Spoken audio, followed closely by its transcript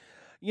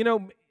You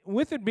know,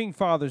 with it being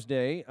Father's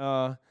Day,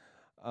 we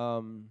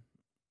got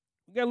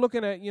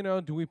looking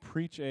at, do we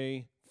preach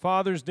a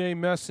Father's Day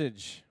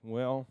message?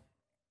 Well,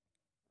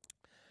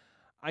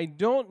 I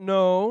don't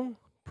know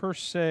per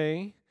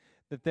se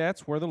that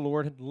that's where the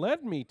Lord had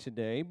led me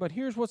today, but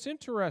here's what's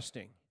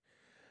interesting.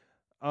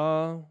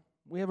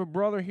 We have a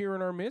brother here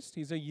in our midst.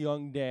 He's a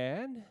young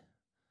dad,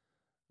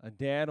 a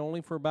dad only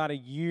for about a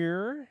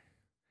year,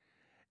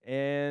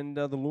 and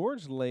the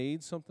Lord's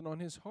laid something on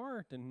his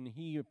heart, and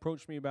he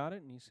approached me about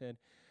it, and he said,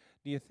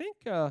 do you think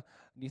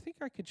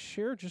I could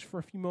share just for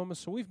a few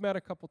moments? So we've met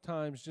a couple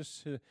times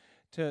just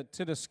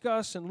to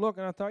discuss and look,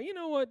 and I thought, you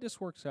know what,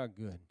 this works out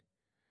good.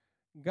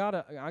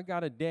 I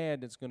got a dad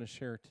that's going to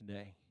share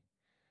today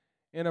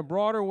in a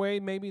broader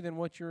way maybe than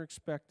what you're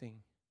expecting.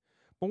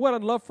 But what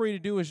I'd love for you to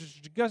do is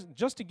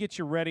just to get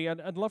you ready,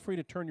 I'd love for you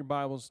to turn your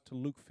Bibles to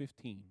Luke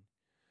 15.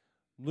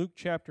 Luke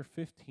chapter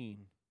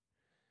 15.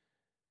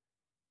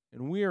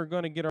 And we are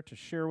going to get our to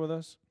share with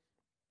us.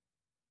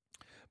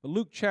 But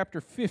Luke chapter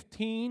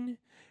 15,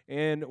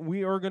 and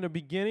we are going to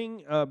be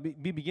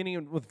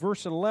beginning with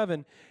verse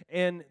 11.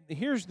 And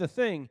here's the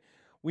thing.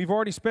 We've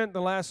already spent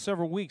the last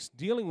several weeks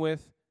dealing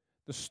with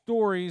the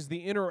stories,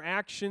 the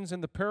interactions,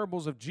 and the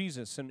parables of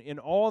Jesus, and in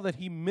all that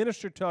he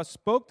ministered to us,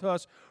 spoke to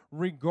us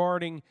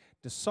regarding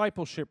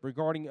discipleship,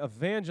 regarding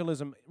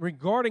evangelism,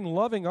 regarding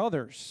loving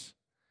others.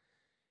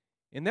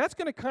 And that's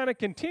going to kind of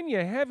continue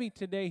heavy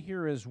today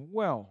here as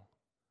well.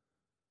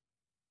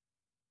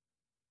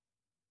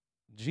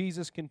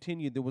 Jesus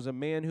continued, there was a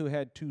man who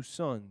had 2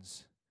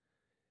 sons.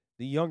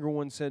 The younger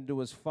one said to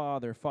his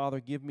father, Father,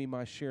 give me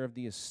my share of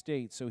the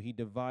estate. So he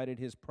divided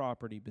his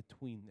property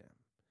between them.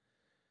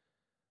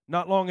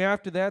 Not long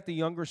after that, the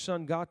younger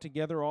son got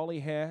together all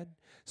he had,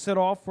 set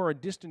off for a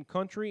distant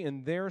country,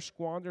 and there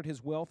squandered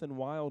his wealth in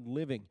wild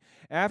living.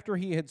 After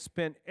he had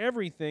spent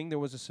everything, there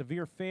was a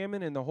severe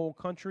famine in the whole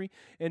country,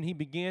 and he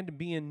began to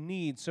be in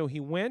need. So he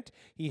went,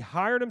 he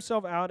hired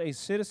himself out a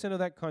citizen of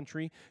that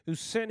country, who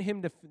sent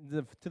him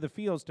to the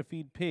fields to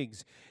feed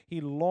pigs. He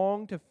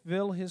longed to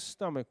fill his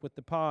stomach with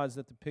the pods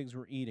that the pigs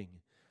were eating,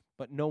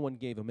 but no one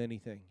gave him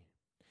anything.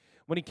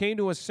 When he came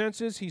to his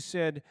senses, he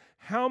said,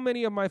 how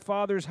many of my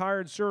father's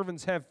hired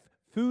servants have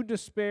food to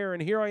spare,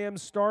 and here I am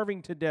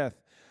starving to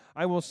death?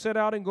 I will set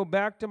out and go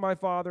back to my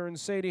father and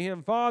say to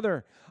him,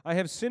 Father, I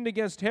have sinned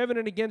against heaven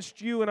and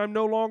against you, and I'm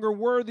no longer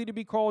worthy to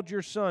be called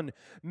your son.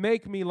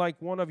 Make me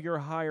like one of your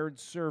hired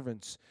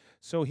servants.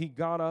 So he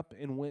got up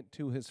and went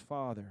to his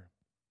father.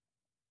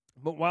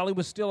 But while he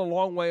was still a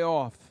long way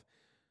off,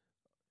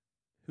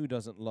 who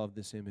doesn't love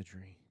this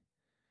imagery?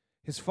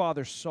 His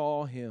father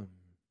saw him,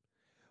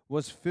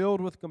 was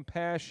filled with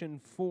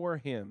compassion for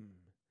him.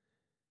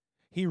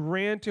 He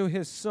ran to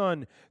his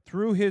son,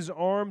 threw his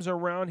arms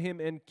around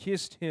him, and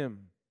kissed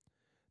him.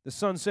 The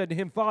son said to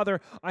him, Father,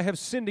 I have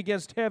sinned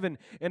against heaven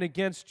and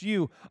against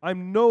you.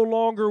 I'm no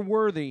longer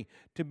worthy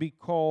to be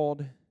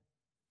called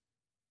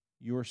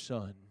your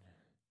son.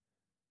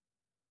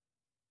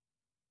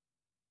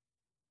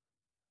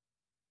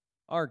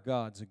 Our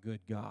God's a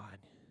good God.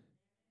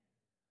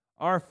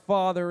 Our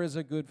Father is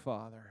a good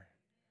Father.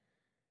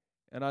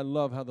 And I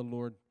love how the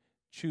Lord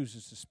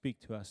chooses to speak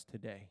to us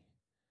today.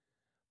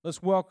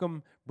 Let's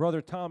welcome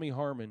Brother Tommy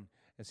Harmon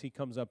as he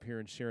comes up here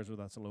and shares with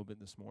us a little bit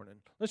this morning.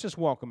 Let's just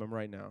welcome him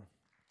right now.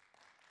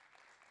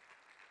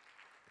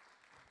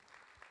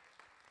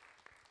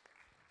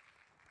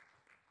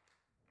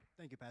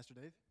 Thank you, Pastor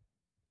Dave.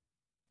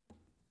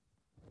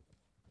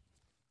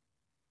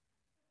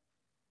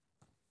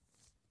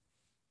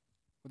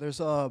 Well, there's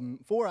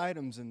 4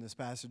 items in this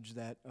passage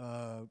that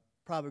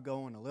probably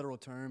go in a literal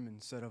term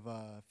instead of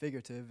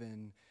figurative,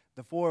 and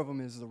the 4 of them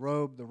is the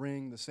robe, the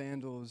ring, the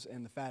sandals,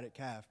 and the fatted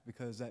calf,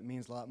 because that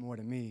means a lot more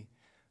to me.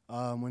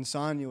 When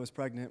Sonia was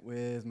pregnant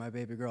with my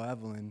baby girl,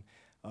 Evelyn,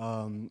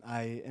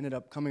 I ended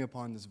up coming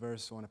upon this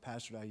verse on a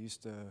pastor that I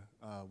used to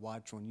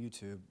watch on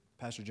YouTube,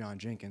 Pastor John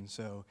Jenkins.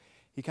 So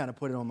he kind of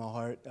put it on my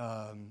heart,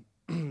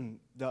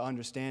 the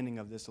understanding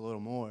of this a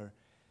little more.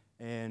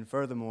 And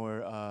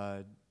furthermore,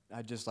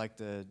 I just like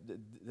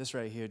this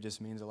right here just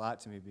means a lot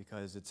to me,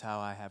 because it's how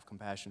I have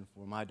compassion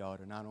for my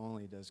daughter. Not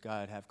only does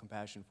God have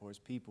compassion for his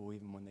people,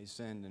 even when they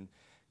sin and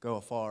go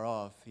afar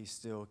off, he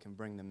still can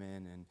bring them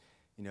in and,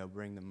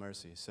 bring them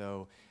mercy.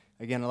 So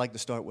again, I like to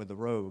start with the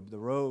robe. The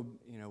robe,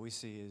 we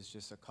see is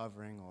just a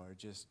covering or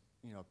just,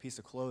 a piece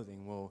of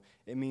clothing. Well,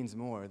 it means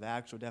more. The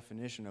actual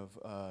definition of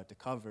to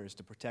cover is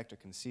to protect or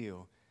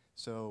conceal.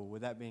 So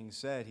with that being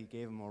said, he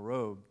gave him a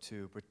robe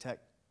to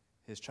protect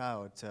his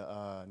child,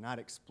 to not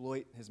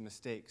exploit his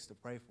mistakes, to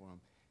pray for him.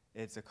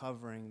 It's a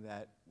covering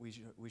that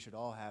we should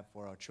all have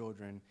for our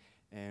children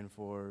and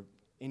for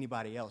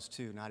anybody else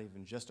too, not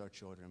even just our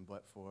children,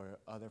 but for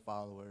other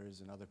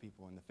followers and other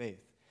people in the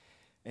faith.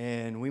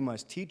 And we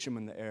must teach them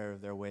in the error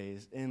of their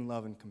ways in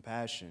love and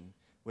compassion,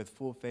 with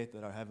full faith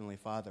that our Heavenly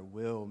Father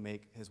will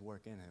make his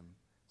work in him.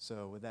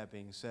 So with that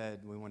being said,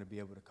 we want to be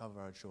able to cover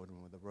our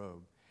children with a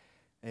robe.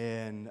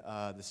 And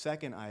the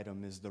second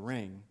item is the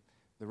ring.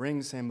 The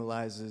ring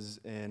symbolizes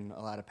in a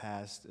lot of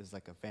past is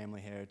like a family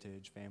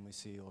heritage, family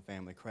seal,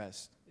 family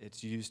crest.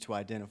 It's used to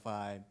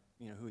identify,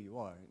 who you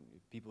are.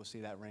 If people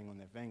see that ring on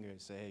their finger and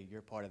say, hey,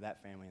 you're part of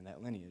that family and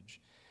that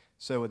lineage.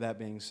 So with that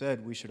being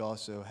said, we should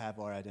also have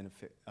our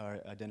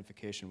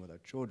identification with our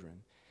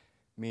children,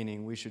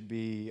 meaning we should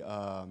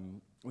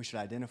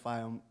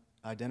identify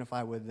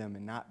with them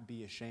and not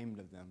be ashamed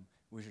of them.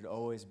 We should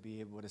always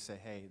be able to say,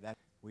 hey,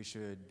 we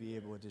should be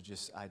able to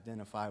just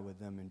identify with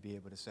them and be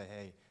able to say,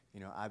 hey,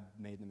 I've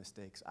made the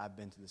mistakes, I've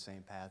been to the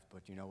same path,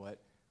 but you know what?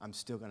 I'm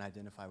still going to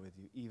identify with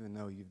you, even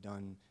though you've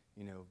done,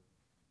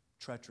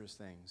 treacherous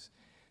things.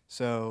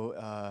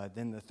 So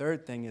then the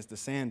third thing is the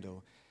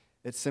sandal.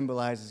 It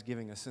symbolizes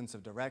giving a sense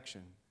of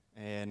direction.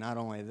 And not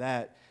only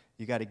that,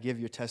 you got to give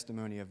your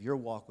testimony of your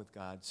walk with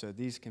God. So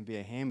these can be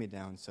a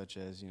hand-me-down, such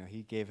as,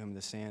 he gave him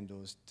the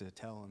sandals to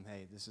tell him,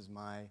 hey, this is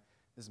my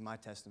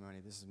testimony,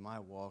 this is my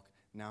walk.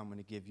 Now I'm going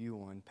to give you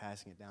one,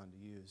 passing it down to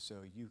you so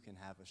you can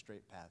have a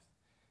straight path.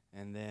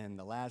 And then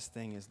the last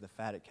thing is the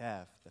fatted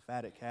calf. The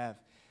fatted calf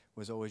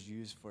was always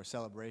used for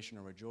celebration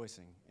or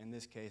rejoicing. In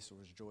this case, it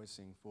was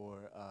rejoicing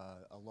for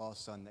a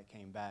lost son that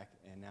came back,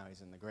 and now he's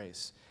in the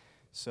grace.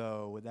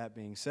 So with that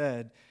being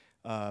said,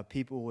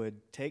 people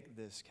would take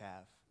this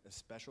calf, a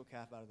special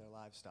calf out of their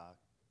livestock,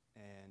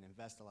 and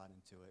invest a lot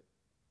into it,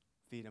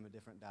 feed them a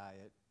different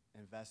diet,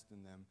 invest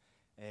in them,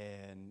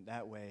 and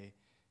that way,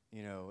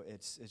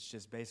 it's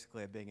just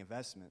basically a big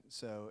investment.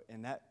 So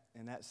in that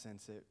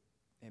sense,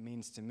 it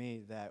means to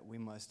me that we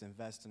must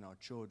invest in our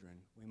children.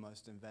 We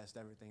must invest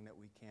everything that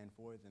we can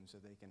for them so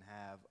they can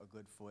have a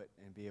good foot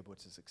and be able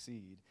to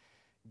succeed.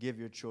 Give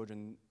your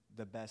children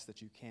the best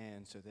that you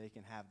can so they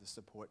can have the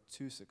support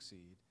to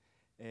succeed.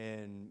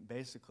 And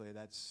basically,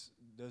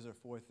 those are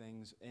four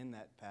things in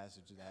that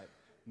passage that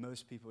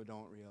most people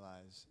don't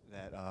realize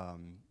that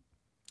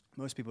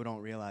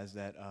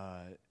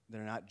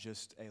they're not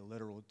just a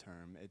literal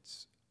term.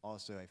 It's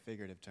also a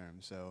figurative term.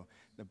 So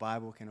the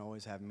Bible can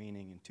always have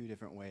meaning in two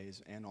different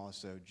ways, and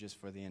also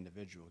just for the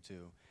individual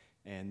too.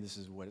 And this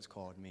is what it's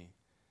called me.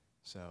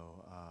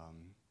 So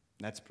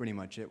that's pretty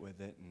much it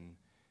with it, and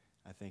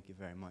I thank you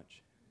very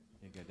much.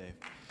 You're good, Dave.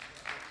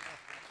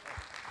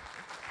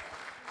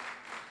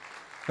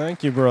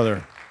 Thank you,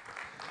 brother.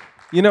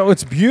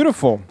 It's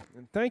beautiful.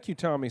 And thank you,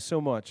 Tommy, so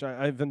much.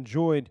 I've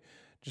enjoyed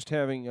just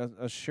having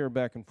a share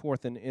back and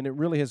forth, and it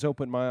really has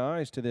opened my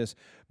eyes to this,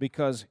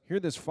 because here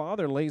this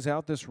father lays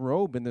out this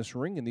robe and this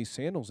ring and these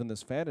sandals and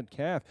this fatted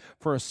calf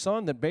for a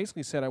son that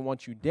basically said, I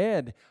want you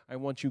dead, I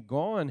want you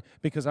gone,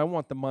 because I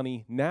want the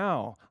money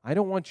now. I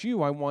don't want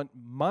you, I want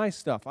my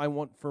stuff, I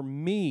want for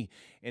me.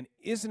 And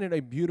isn't it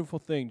a beautiful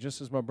thing, just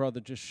as my brother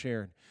just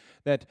shared,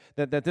 that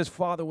this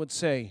father would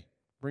say,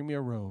 bring me a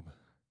robe.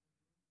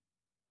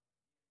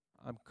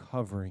 I'm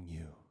covering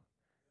you.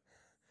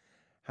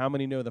 How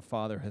many know the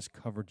Father has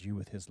covered you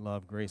with His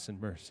love, grace,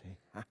 and mercy?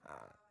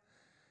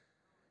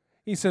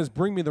 He says,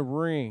 bring me the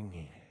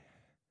ring.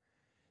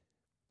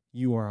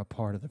 You are a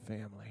part of the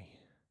family.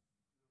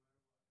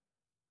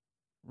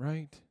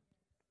 Right?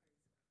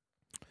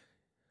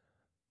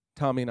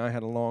 Tommy and I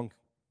had a long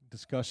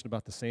discussion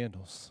about the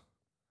sandals.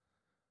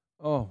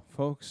 Oh,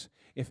 folks,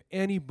 if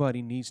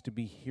anybody needs to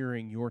be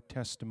hearing your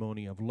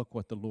testimony of look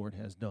what the Lord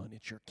has done,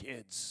 it's your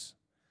kids.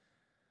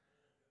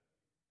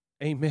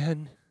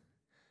 Amen.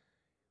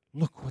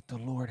 Look what the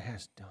Lord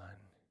has done.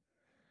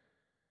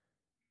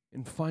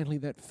 And finally,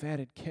 that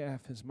fatted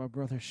calf, as my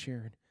brother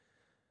shared.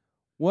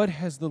 What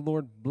has the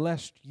Lord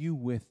blessed you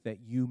with that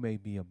you may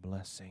be a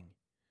blessing?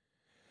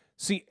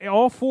 See,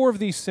 all four of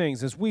these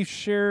things, as we've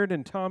shared,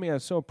 and Tommy,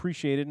 I've so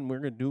appreciated, and we're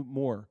going to do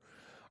more.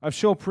 I've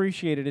so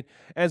appreciated it.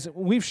 As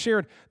we've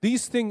shared,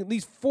 these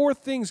four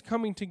things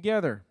coming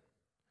together,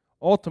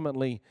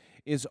 ultimately,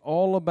 is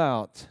all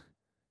about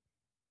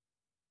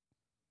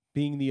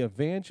being the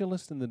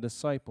evangelist and the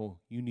disciple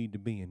you need to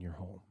be in your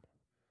home.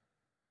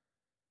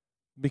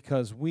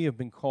 Because we have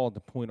been called to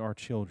point our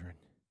children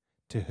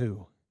to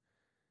who?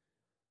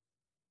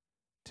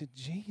 To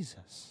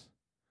Jesus.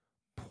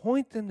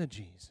 Point them to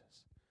Jesus.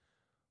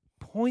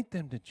 Point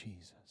them to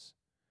Jesus.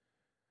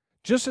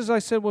 Just as I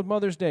said with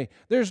Mother's Day,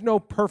 there's no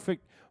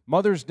perfect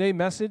Mother's Day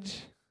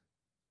message.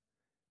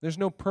 There's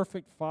no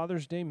perfect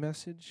Father's Day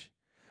message.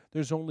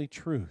 There's only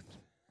truth.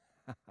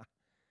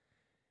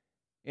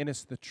 And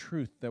it's the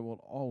truth that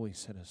will always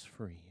set us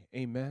free.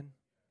 Amen?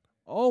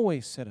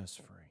 Always set us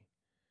free.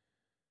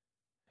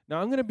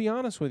 Now, I'm going to be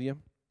honest with you.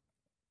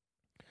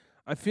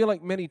 I feel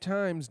like many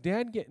times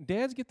dads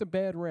get the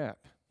bad rap.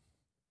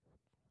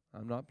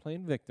 I'm not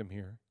playing victim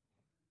here.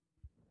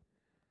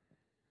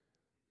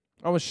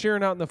 I was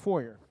sharing out in the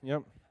foyer.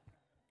 Yep.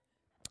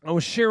 I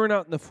was sharing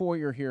out in the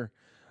foyer here.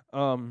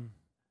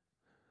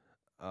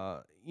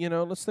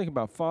 Let's think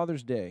about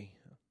Father's Day.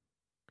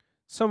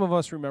 Some of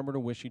us remember to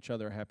wish each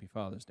other a happy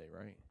Father's Day,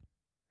 right?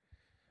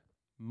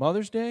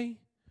 Mother's Day?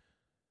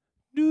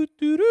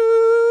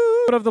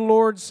 Do-do-do. Of the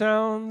Lord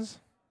sounds.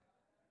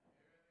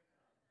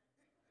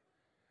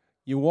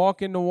 You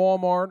walk into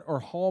Walmart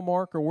or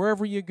Hallmark or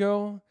wherever you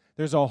go,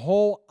 there's a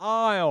whole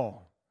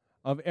aisle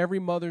of every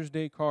Mother's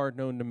Day card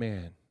known to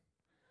man.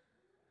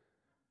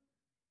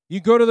 You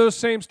go to those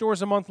same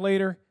stores a month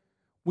later,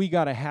 we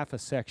got a half a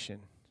section.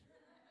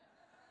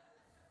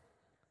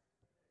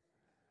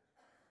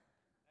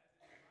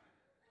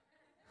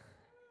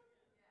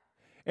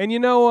 And you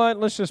know what?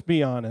 Let's just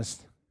be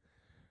honest.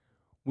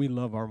 We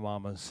love our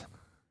mamas.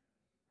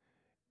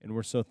 And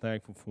we're so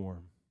thankful for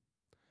them.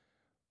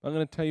 I'm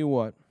going to tell you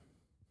what.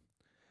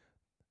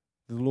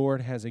 The Lord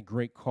has a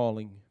great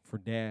calling for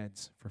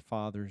dads, for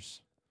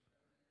fathers.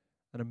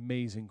 An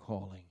amazing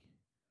calling.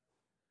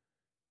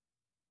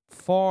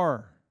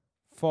 Far,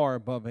 far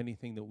above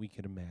anything that we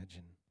could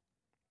imagine.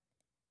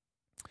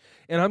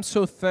 And I'm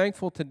so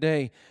thankful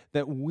today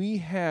that we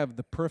have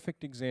the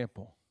perfect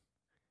example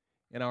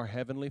in our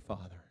Heavenly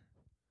Father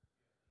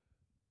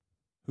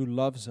who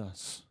loves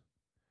us,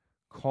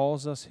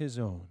 calls us His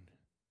own,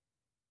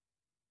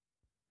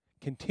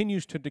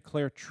 continues to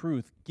declare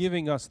truth,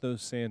 giving us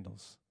those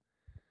sandals,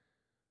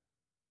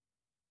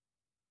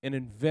 and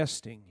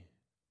investing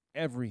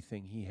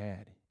everything He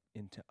had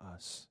into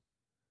us.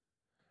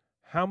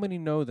 How many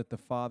know that the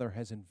Father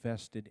has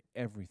invested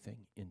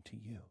everything into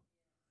you,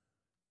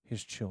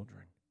 His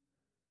children?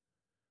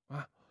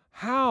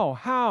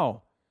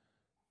 How?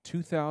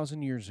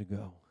 2,000 years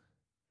ago,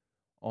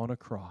 on a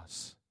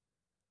cross,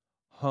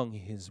 hung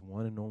His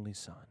one and only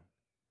Son.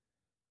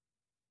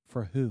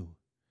 For who?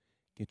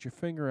 Get your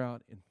finger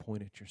out and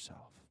point at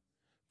yourself.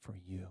 For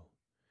you.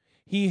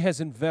 He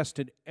has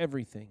invested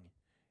everything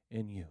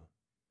in you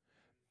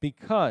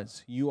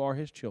because you are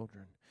His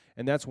children.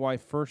 And that's why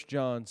 1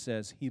 John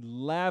says He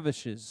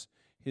lavishes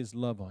His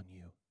love on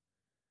you.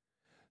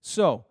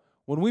 So,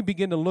 when we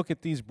begin to look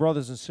at these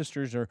brothers and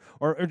sisters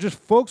or just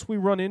folks we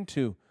run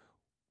into,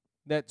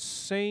 that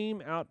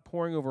same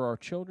outpouring over our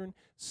children,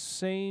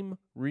 same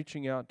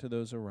reaching out to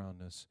those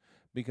around us.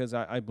 Because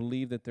I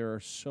believe that there are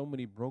so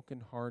many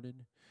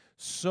brokenhearted,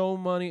 so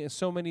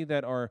many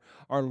that are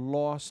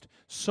lost,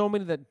 so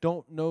many that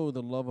don't know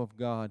the love of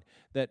God,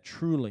 that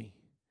truly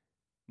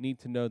need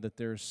to know that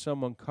there is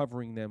someone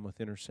covering them with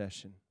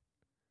intercession.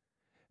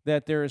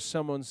 That there is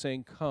someone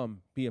saying,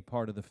 come, be a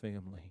part of the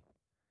family.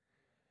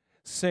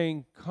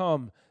 Saying,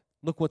 come,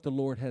 look what the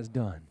Lord has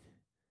done.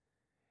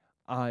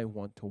 I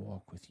want to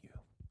walk with you.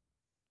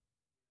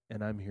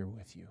 And I'm here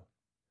with you.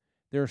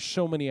 There are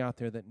so many out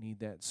there that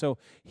need that. So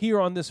here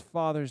on this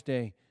Father's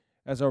Day,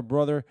 as our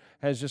brother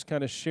has just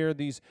kind of shared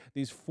these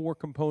four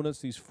components,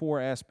 these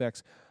four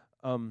aspects,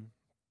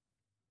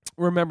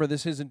 remember,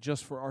 this isn't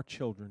just for our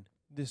children.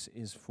 This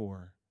is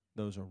for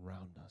those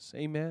around us.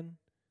 Amen?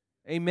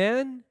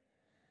 Amen?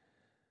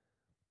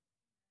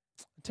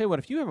 I'll tell you what,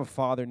 if you have a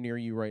father near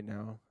you right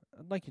now,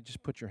 I'd like you to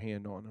just put your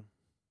hand on him.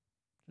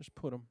 Just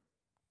put him.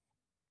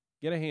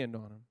 Get a hand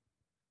on him.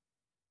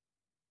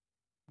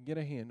 Get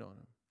a hand on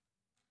him.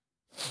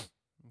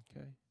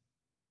 Okay.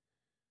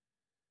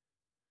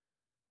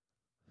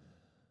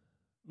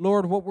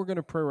 Lord, what we're going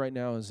to pray right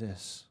now is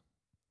this.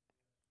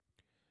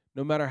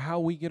 No matter how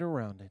we get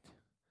around it,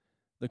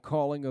 the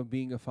calling of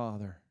being a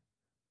father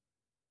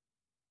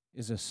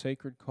is a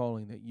sacred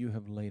calling that you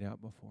have laid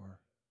out before.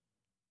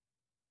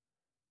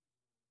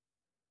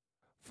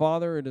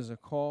 Father, it is a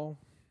call.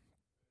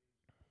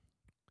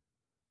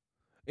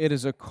 It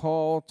is a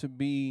call to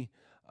be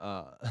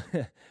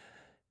the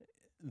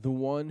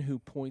one who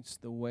points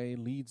the way,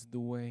 leads the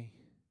way.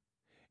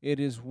 It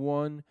is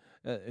one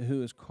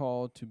who is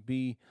called to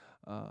be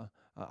a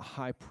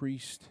high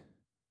priest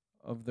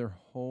of their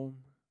home.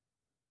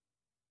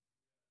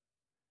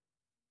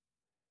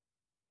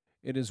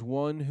 It is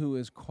one who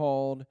is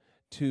called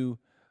to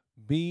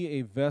be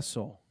a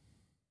vessel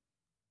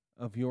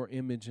of your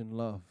image and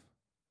love.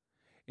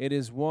 It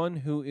is one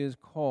who is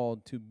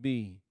called to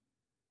be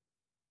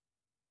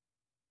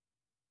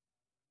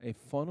a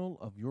funnel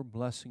of your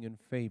blessing and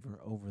favor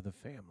over the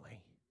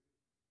family.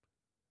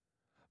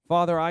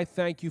 Father, I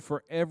thank you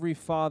for every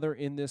father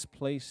in this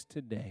place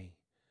today,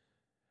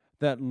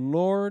 that,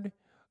 Lord,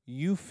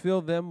 you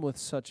fill them with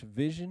such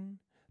vision,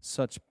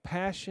 such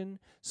passion,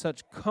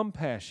 such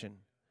compassion,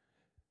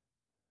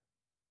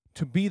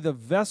 to be the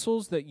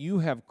vessels that you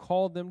have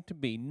called them to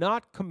be,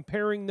 not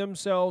comparing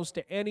themselves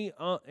to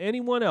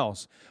anyone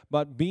else,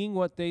 but being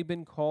what they've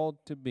been called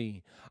to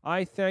be.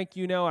 I thank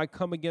you now. I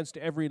come against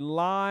every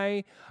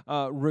lie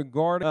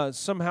regarding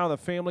somehow the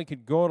family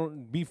could go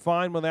and be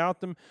fine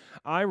without them.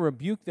 I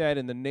rebuke that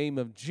in the name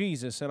of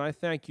Jesus, and I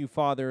thank you,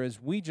 Father,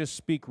 as we just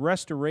speak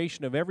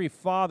restoration of every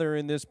father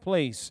in this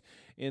place,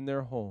 in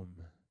their home,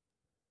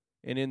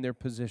 and in their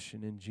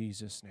position, in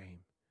Jesus' name.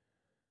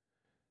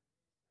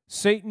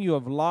 Satan, you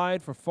have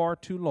lied for far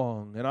too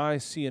long, and I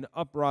see an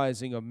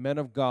uprising of men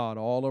of God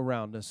all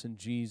around us in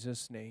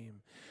Jesus'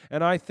 name.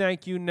 And I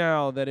thank you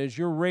now that as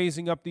you're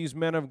raising up these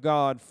men of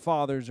God,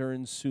 fathers are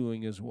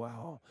ensuing as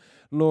well.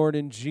 Lord,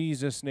 in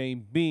Jesus'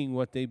 name, being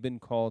what they've been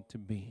called to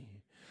be.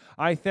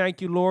 I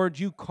thank you, Lord,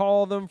 you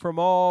call them from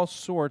all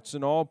sorts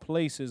and all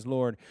places,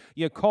 Lord.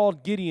 You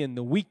called Gideon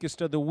the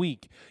weakest of the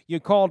weak. You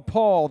called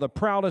Paul the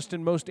proudest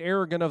and most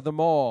arrogant of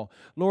them all.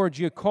 Lord,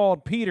 you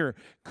called Peter,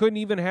 couldn't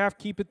even half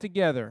keep it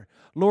together.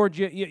 Lord,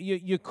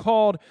 you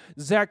called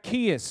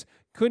Zacchaeus,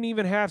 couldn't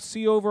even half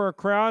see over a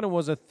crowd, and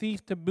was a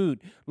thief to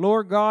boot.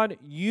 Lord God,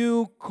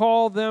 you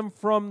call them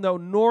from the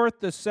north,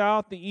 the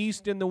south, the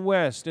east, and the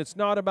west. It's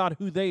not about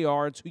who they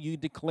are, it's who you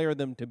declare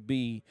them to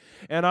be.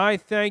 And I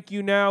thank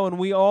you now, and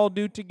we all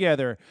do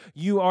together.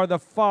 You are the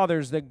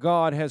fathers that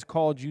God has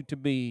called you to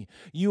be.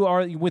 You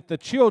are with the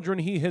children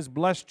He has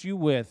blessed you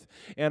with.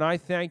 And I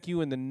thank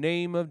you in the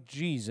name of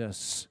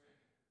Jesus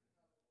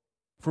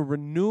for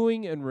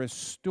renewing and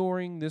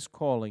restoring this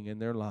calling in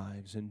their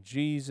lives. In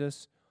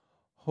Jesus'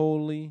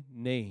 holy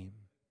name.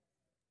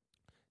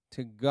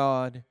 To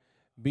God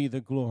be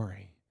the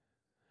glory.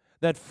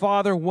 That,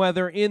 Father,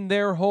 whether in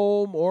their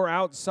home or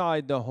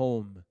outside the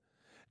home,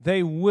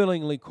 they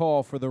willingly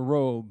call for the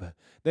robe.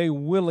 They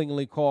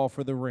willingly call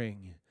for the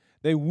ring.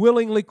 They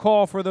willingly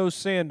call for those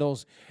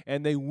sandals.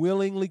 And they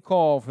willingly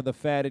call for the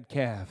fatted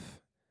calf.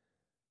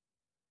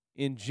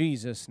 In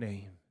Jesus'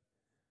 name.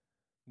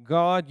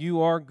 God,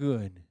 you are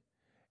good,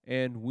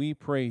 and we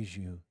praise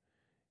you.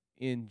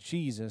 In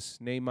Jesus'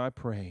 name I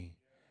pray.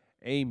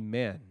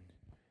 Amen.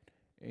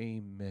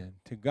 Amen.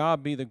 To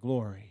God be the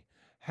glory.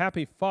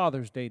 Happy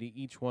Father's Day to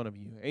each one of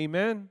you.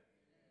 Amen.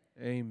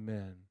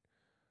 Amen.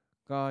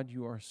 God,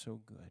 you are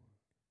so good.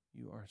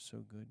 You are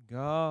so good.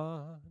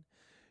 God,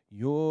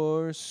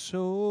 you're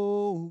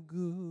so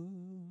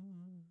good.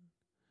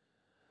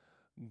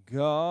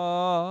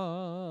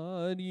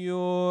 God,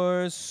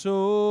 you're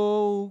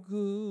so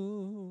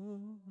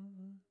good.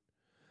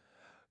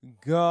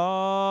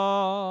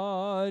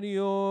 God,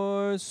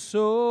 you're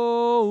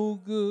so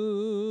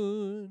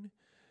good.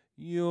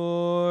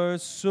 You're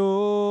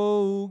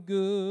so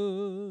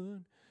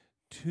good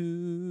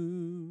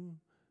to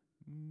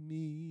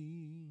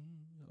me.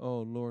 Oh,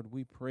 Lord,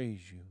 we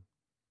praise you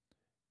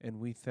and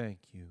we thank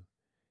you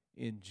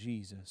in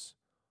Jesus'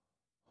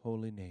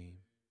 holy name.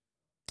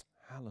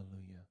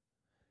 Hallelujah.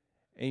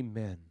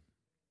 Amen.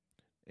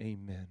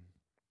 Amen.